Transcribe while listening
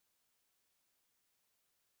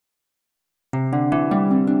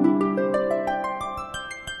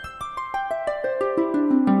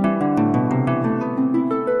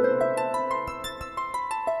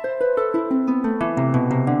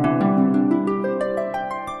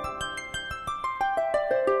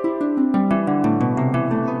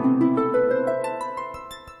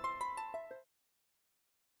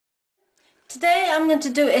I'm going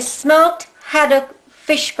to do is smoked haddock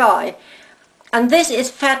fish pie, and this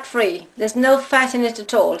is fat free. There's no fat in it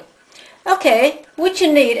at all. Okay, what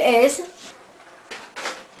you need is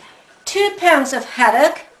 2 pounds of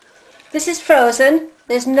haddock. This is frozen.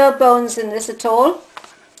 There's no bones in this at all.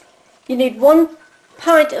 You need 1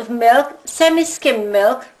 pint of milk, semi-skimmed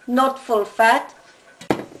milk, not full fat.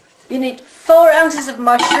 You need 4 ounces of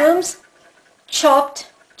mushrooms, chopped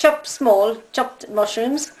small, chopped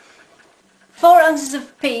mushrooms. 4 ounces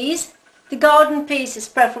of peas. The garden peas is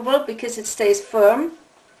preferable because it stays firm.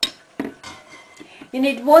 You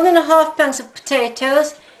need 1.5 pounds of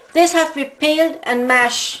potatoes. This has to be peeled and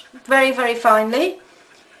mashed very, very finely.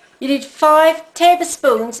 You need 5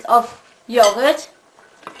 tablespoons of yogurt.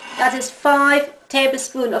 That is 5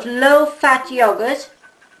 tablespoons of low-fat yogurt.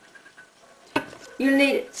 You'll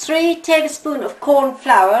need 3 tablespoons of corn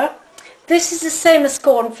flour. This is the same as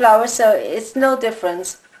corn flour, so it's no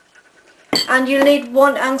difference. And you'll need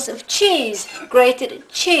 1 ounce of cheese, grated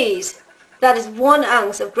cheese. That is 1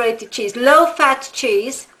 ounce of grated cheese, low-fat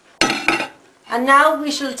cheese. And now we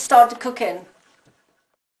shall start the cooking.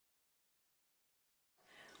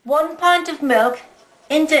 1 pint of milk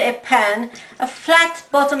into a pan. A flat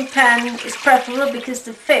bottom pan is preferable because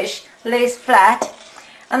the fish lays flat.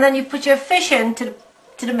 And then you put your fish into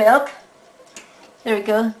the milk. There we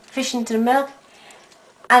go, fish into the milk.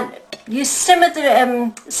 And you simmer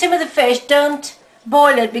the fish. Don't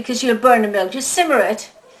boil it because you'll burn the milk. Just simmer it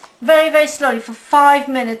very, very slowly for 5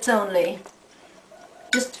 minutes only.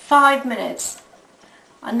 Just 5 minutes.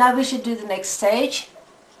 And now we should do the next stage.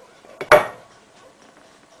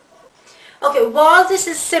 Okay, while this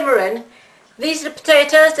is simmering, these are the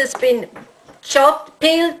potatoes that's been chopped,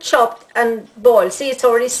 peeled, chopped and boiled. See, it's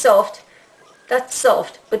already soft. That's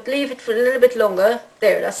soft, but leave it for a little bit longer.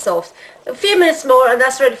 There, that's soft. A few minutes more and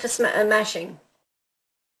that's ready for mashing.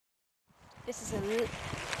 This is a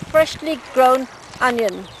freshly grown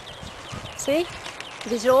onion. See?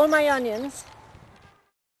 These are all my onions.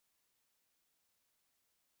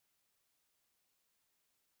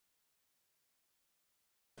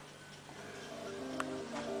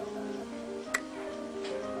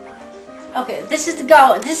 Okay, this is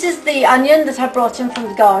the onion that I brought in from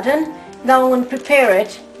the garden. Now I'm going to prepare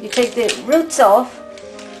it. You take the roots off,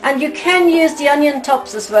 and you can use the onion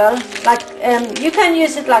tops as well. Like you can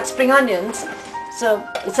use it like spring onions. So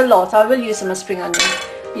it's a lot. I will use them as spring onions.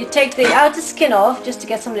 You take the outer skin off just to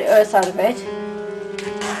get some of the earth out of it.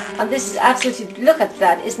 And this is absolutely, look at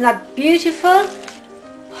that. Isn't that beautiful?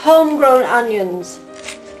 Homegrown onions.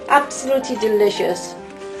 Absolutely delicious.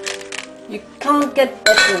 You can't get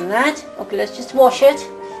better than that. Okay, let's just wash it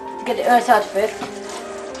to get the earth out of it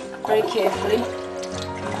very carefully.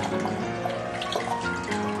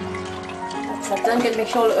 That's that done. Make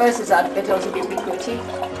sure all the earth is out of it, also be a bit gritty.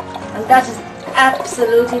 And that is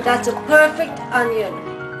absolutely, that's a perfect onion.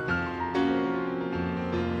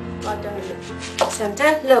 Right down the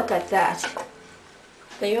centre. Look at that.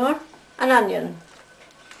 There you are, an onion.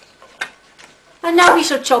 And now we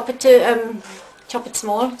shall chop it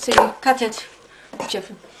small, so you cut it.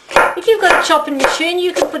 If you've got a chopping machine,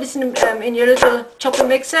 you can put it in your little chopping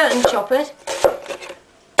mixer and chop it.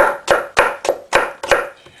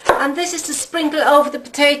 And this is to sprinkle over the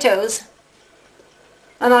potatoes.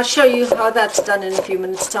 And I'll show you how that's done in a few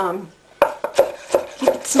minutes' time. Keep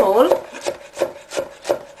it small.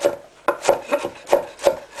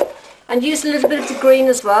 And use a little bit of the green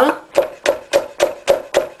as well.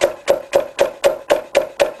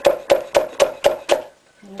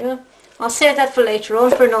 I'll save that for later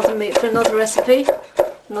on for another recipe,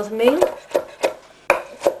 another meal.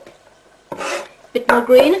 Bit more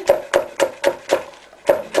green.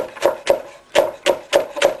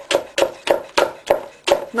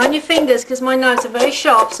 Mind your fingers because my knives are very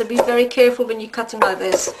sharp, so be very careful when you're cutting like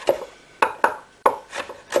this.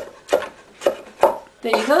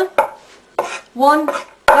 There you go. Well,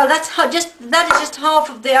 that is just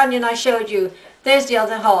half of the onion I showed you. There's the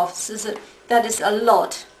other half. So that is a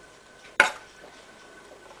lot.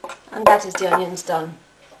 And that is the onions done.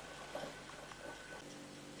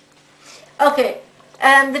 Okay,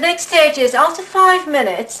 the next stage is after 5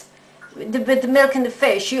 minutes with the milk and the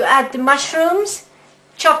fish, you add the mushrooms,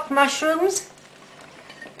 chopped mushrooms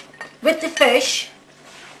with the fish,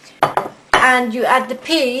 and you add the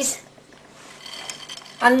peas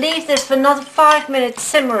and leave this for another 5 minutes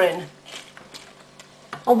simmering.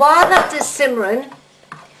 And while that is simmering,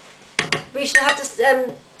 we should have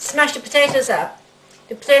to smash the potatoes up.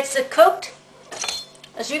 The potatoes are cooked.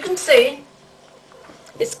 As you can see,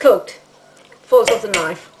 it's cooked. Falls off the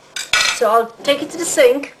knife. So I'll take it to the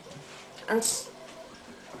sink and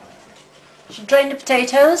drain the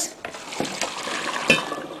potatoes.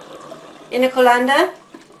 in a colander,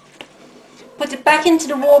 put it back into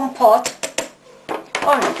the warm pot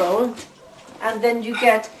or in a bowl, and then you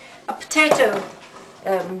get a potato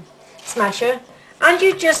smasher, and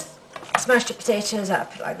you just smash the potatoes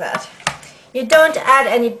up like that. You don't add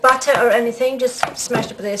any butter or anything, just smash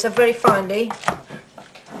the potatoes up very finely.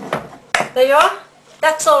 There you are,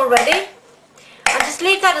 that's all ready. And just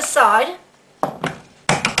leave that aside for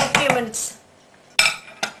a few minutes.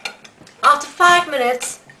 After 5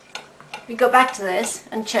 minutes, we go back to this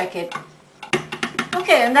and check it.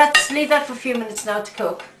 Okay, and leave that for a few minutes now to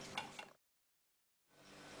cook.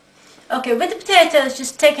 Okay, with the potatoes,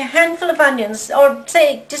 just take a handful of onions, or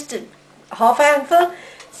say just half a handful,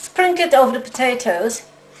 sprinkle it over the potatoes,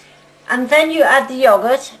 and then you add the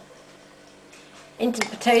yogurt into the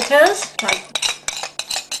potatoes,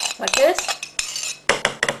 like this.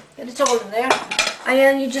 Get it all in there, and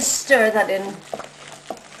then you just stir that in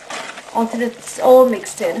until it's all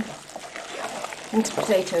mixed in into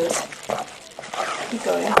potatoes. Keep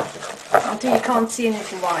going until you can't see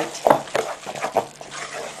anything white.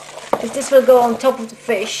 Because this will go on top of the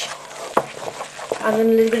fish, and then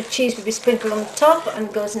a little bit of cheese will be sprinkled on the top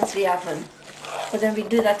and goes into the oven. But then we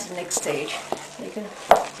do that to the next stage. You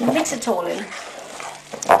can mix it all in.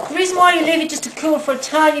 The reason why you leave it just to cool for a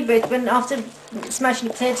tiny bit when after smashing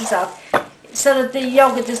the potatoes up, so that the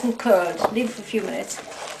yogurt doesn't curd. Leave it for a few minutes.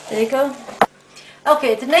 There you go.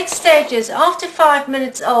 Okay, the next stage is after 5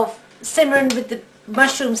 minutes of simmering with the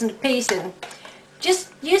mushrooms and the peas in,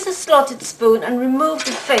 just use a slotted spoon and remove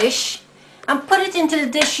the fish and put it into the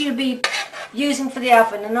dish you'll be using for the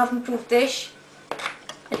oven, an oven-proof dish.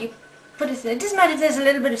 And you put it in. It doesn't matter if there's a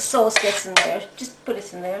little bit of sauce gets in there, just put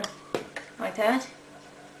it in there, like that.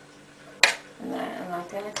 And like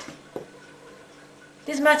that.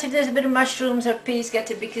 Doesn't matter if there's a bit of mushrooms or peas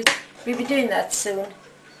get it, because we'll be doing that soon.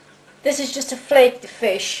 This is just to flake the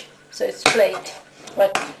fish, so it's flaked.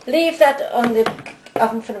 But leave that on the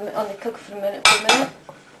oven for on the cook for a minute.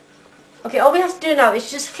 Okay, all we have to do now is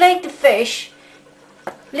just flake the fish.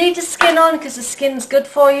 Leave the skin on because the skin's good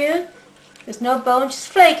for you. There's no bone. Just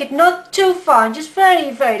flake it, not too fine, just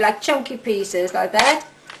very, very like chunky pieces like that.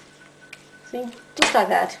 See, just like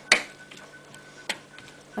that.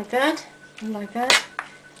 Like that, and like that,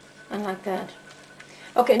 and like that.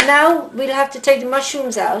 Okay, now we'll have to take the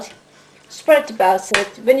mushrooms out, spread it about so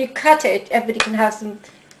that when you cut it, everybody can have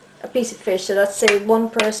a piece of fish. So let's say 1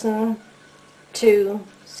 person, 2,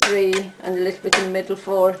 3, and a little bit in the middle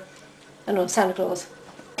for, I don't know, Santa Claus.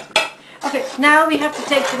 Okay, now we have to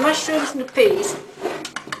take the mushrooms and the peas,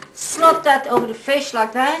 slot that over the fish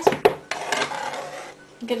like that,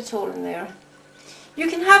 and get it all in there. You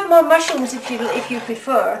can have more mushrooms if you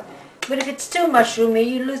prefer, but if it's too mushroomy,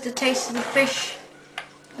 you lose the taste of the fish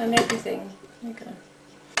and everything. Okay.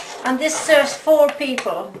 And this serves 4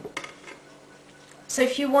 people. So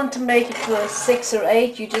if you want to make it for 6 or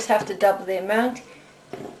 8, you just have to double the amount.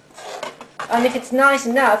 And if it's nice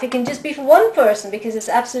enough, it can just be for 1 person because it's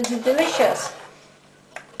absolutely delicious.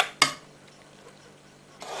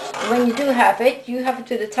 When you do have it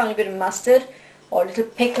with a tiny bit of mustard or a little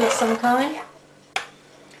pickle of some kind.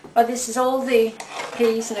 Oh, this is all the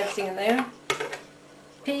peas and everything in there.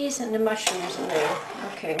 Peas and the mushrooms in there.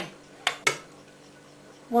 Okay.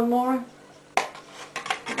 1 more.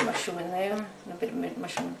 Mushroom in there. And a bit of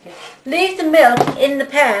mushroom. Okay. Leave the milk in the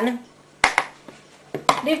pan.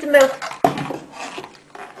 Leave the milk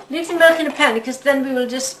in the pan, because then we will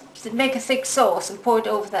just make a thick sauce and pour it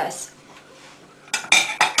over this.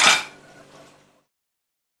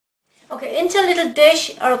 Okay, into a little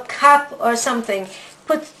dish or a cup or something,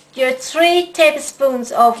 put your 3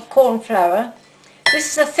 tablespoons of corn flour.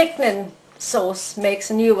 This is a thickening sauce, makes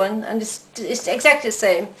a new one, and it's exactly the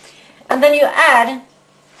same. And then you add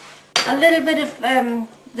a little bit of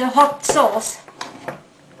the hot sauce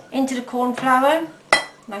into the corn flour,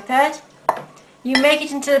 like that. You make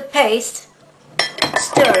it into a paste,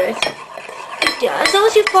 stir it. As long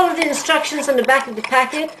as you follow the instructions on the back of the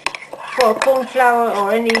packet for corn flour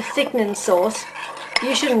or any thickening sauce,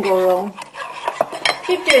 you shouldn't go wrong.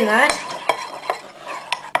 Keep doing that.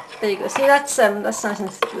 There you go. See, that's nice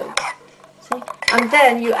and slow. See? And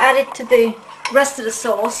then you add it to the rest of the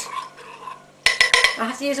sauce. I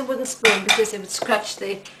have to use a wooden spoon because it would scratch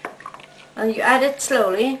the... And you add it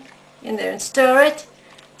slowly in there and stir it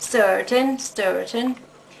in, stir it in.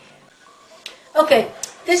 Okay,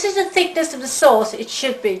 this is the thickness of the sauce it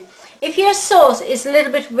should be. If your sauce is a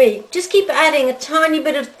little bit weak, just keep adding a tiny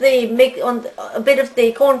bit of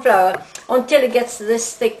the corn flour until it gets to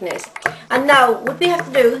this thickness. And now what we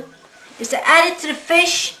have to do is to add it to the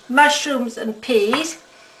fish, mushrooms and peas.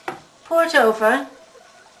 Pour it over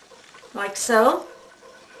like so.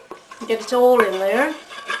 Get it all in there,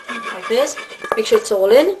 like this. Make sure it's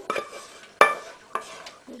all in.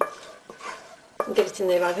 And get it in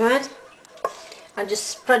there like that. And just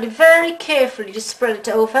spread it very carefully, just spread it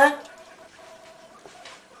over.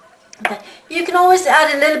 Okay. You can always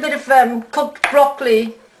add a little bit of cooked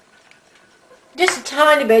broccoli, just a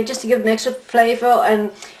tiny bit, just to give it an extra flavour,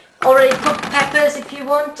 and already cooked peppers if you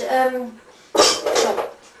want. So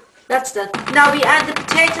that's done. Now we add the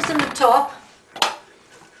potatoes on the top.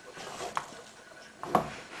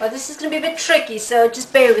 Well, this is going to be a bit tricky, so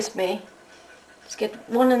just bear with me. Just get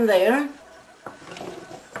one in there.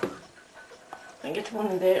 And get one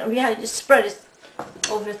in there. And yeah, just spread it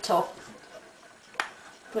over the top.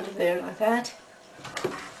 Put it there like that.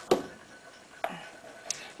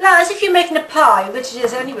 Now, as if you're making a pie, which it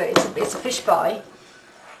is anyway, it's a fish pie.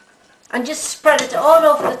 And just spread it all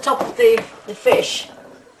over the top of the fish.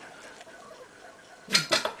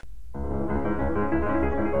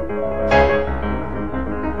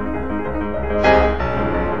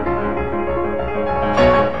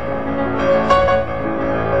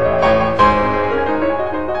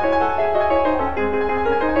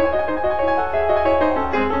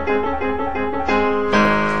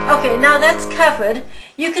 Okay, now that's covered.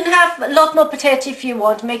 You can have a lot more potato if you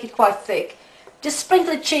want, make it quite thick. Just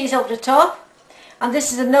sprinkle the cheese over the top, and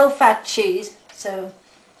this is a no-fat cheese, so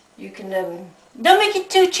you can don't make it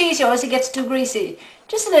too cheesy or else it gets too greasy.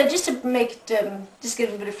 Just a little, just to make it, just give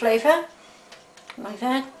it a bit of flavour, like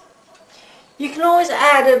that. You can always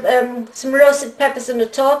add some roasted peppers on the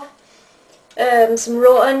top, some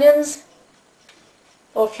raw onions,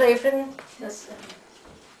 or flavouring.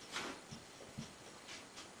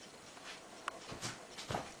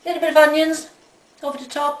 Little bit of onions over the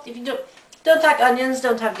top. If you don't like onions,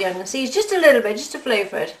 don't have the onion seeds. Just a little bit, just to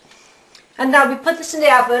flavour it. And now we put this in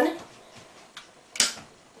the oven.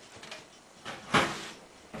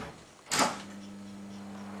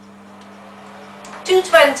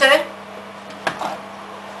 $220.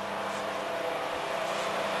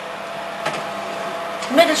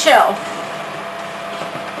 Middle shelf.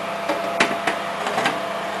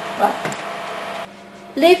 Right.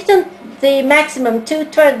 Leave it on the maximum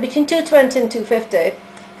 220, between 220 and 250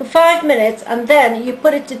 for 5 minutes, and then you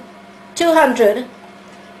put it to 200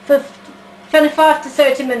 for 25 to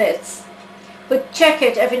 30 minutes. But check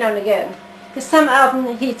it every now and again, because some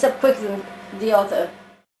oven heats up quicker than the other.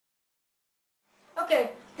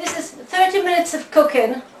 Okay, this is 30 minutes of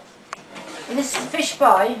cooking, and this is fish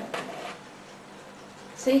pie.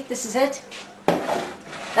 See, this is it.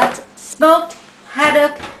 That's smoked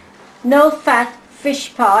haddock, no fat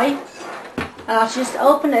fish pie. And I'll just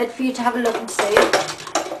open it for you to have a look and see.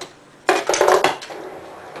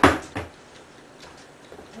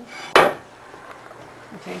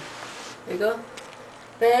 Okay, there you go.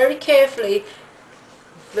 Very carefully,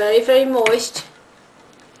 very, very moist.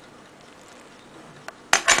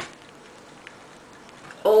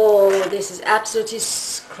 Oh, this is absolutely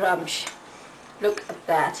scrumptious. Look at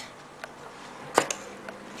that. There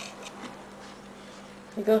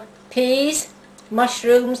you go. Peas,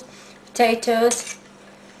 mushrooms, potatoes,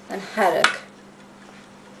 and haddock.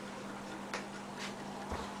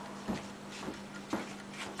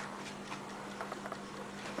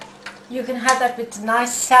 You can have that with a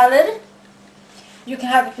nice salad. You can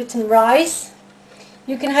have it with some rice.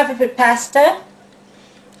 You can have it with pasta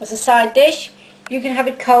as a side dish. You can have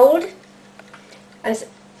it cold, and it's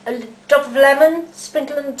a drop of lemon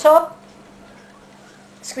sprinkled on the top.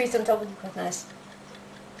 Squeeze on top, it's quite nice.